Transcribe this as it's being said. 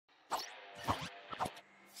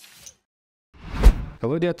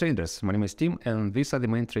Hello dear traders, my name is Tim and these are the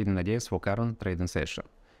main trading ideas for current trading session.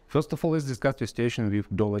 First of all, let's discuss the situation with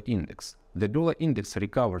dollar index. The dollar index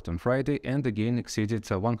recovered on Friday and again exceeded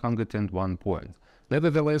 101 points.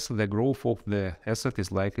 Nevertheless, the growth of the asset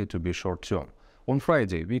is likely to be short-term. On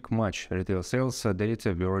Friday, weak March retail sales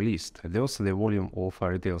data were released. Thus, the volume of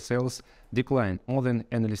retail sales declined more than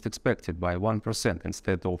analysts expected by 1%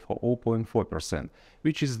 instead of 0.4%,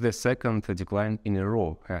 which is the second decline in a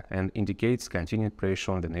row and indicates continued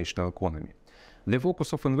pressure on the national economy. The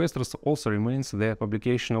focus of investors also remains the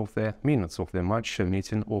publication of the minutes of the March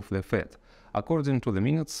meeting of the Fed. According to the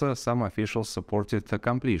minutes, some officials supported the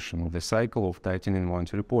completion of the cycle of tightening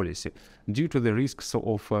monetary policy due to the risks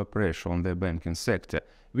of pressure on the banking sector,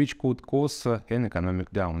 which could cause an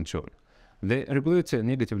economic downturn. The regulator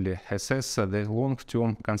negatively assessed the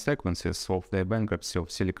long-term consequences of the bankruptcy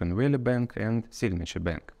of Silicon Valley Bank and Signature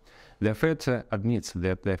Bank. The Fed admits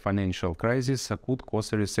that the financial crisis could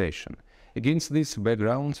cause a recession. Against this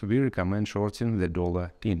background, we recommend shorting the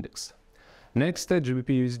dollar index. Next,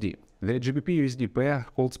 GBP-USD. The GBP-USD pair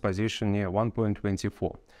holds position near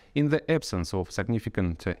 1.24. In the absence of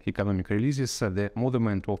significant economic releases, the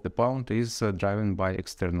movement of the pound is driven by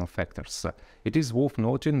external factors. It is worth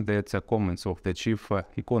noting that comments of the chief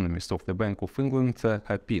economist of the Bank of England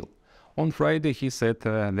appeal. On Friday, he said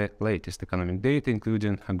the latest economic data,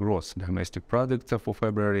 including gross domestic product for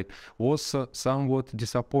February, was somewhat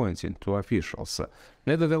disappointing to officials.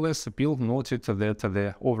 Nevertheless, Peel noted that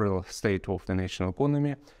the overall state of the national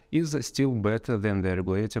economy is still better than the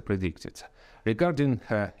regulator predicted. Regarding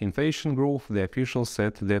inflation growth, the official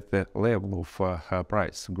said that the level of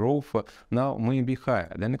price growth now may be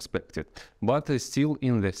higher than expected, but still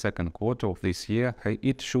in the second quarter of this year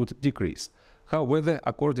it should decrease. However,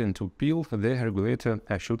 according to Peel, the regulator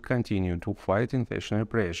should continue to fight inflationary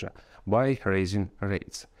pressure by raising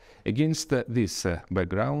rates. Against this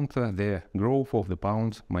background, the growth of the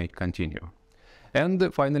pound may continue.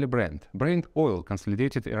 And finally, Brent. Brent oil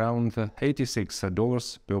consolidated around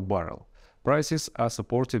 $86 per barrel. Prices are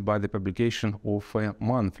supported by the publication of a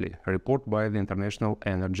monthly report by the International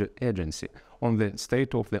Energy Agency on the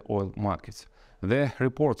state of the oil markets. The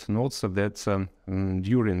report notes that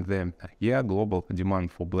during the year, global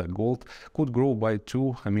demand for black gold could grow by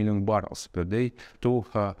 2 million barrels per day to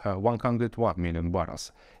 101 million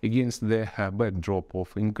barrels, against the backdrop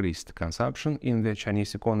of increased consumption in the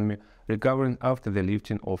Chinese economy, recovering after the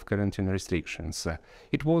lifting of quarantine restrictions.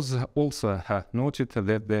 It was also noted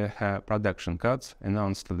that the production cuts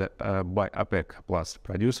announced by OPEC Plus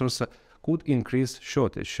producers could increase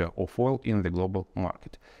shortage of oil in the global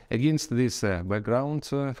market. Against this background,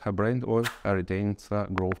 Brent oil retains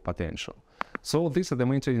growth potential. So these are the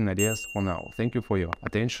main trading ideas for now. Thank you for your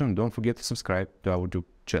attention. Don't forget to subscribe to our YouTube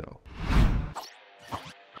channel.